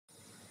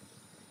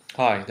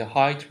Hi, the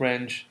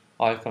HeightRange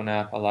iPhone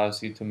app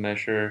allows you to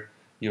measure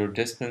your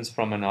distance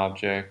from an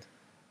object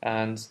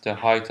and the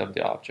height of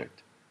the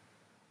object.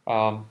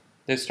 The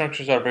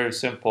instructions are very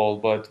simple,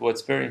 but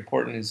what's very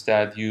important is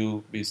that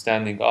you be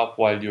standing up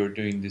while you're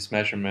doing this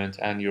measurement,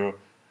 and you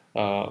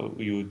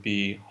would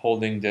be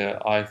holding the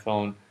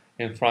iPhone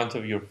in front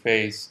of your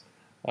face,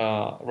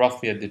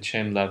 roughly at the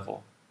chin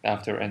level,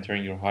 after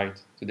entering your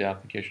height to the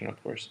application,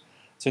 of course.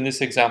 So in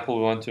this example,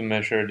 we want to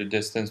measure the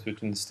distance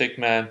between the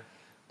stickman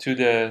to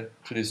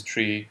this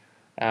tree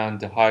and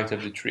the height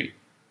of the tree.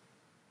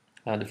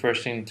 The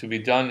first thing to be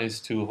done is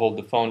to hold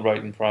the phone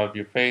right in front of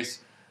your face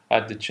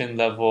at the chin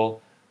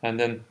level, and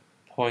then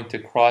point the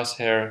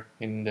crosshair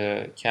in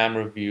the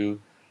camera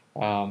view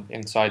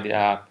inside the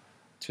app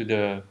to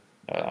the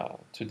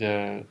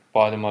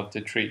bottom of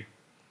the tree.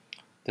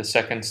 The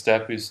second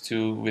step is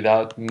to,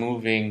 without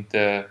moving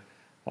the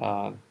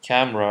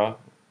camera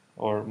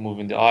or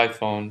moving the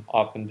iPhone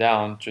up and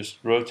down, just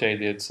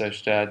rotate it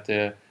such that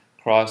the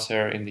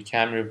crosshair in the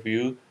camera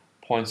view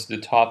points to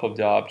the top of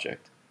the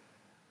object.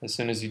 As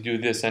soon as you do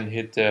this and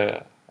hit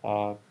the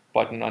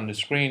button on the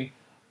screen,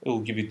 it will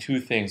give you two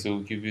things. It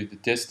will give you the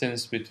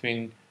distance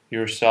between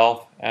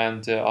yourself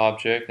and the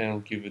object, and it will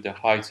give you the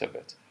height of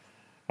it.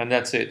 And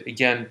that's it.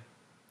 Again,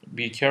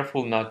 be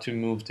careful not to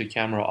move the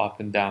camera up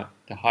and down.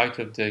 The height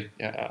of the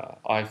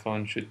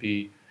iPhone should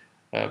be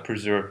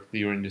preserved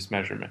during this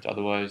measurement.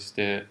 Otherwise,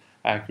 the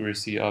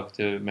accuracy of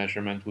the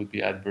measurement would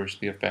be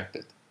adversely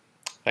affected.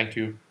 Thank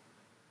you.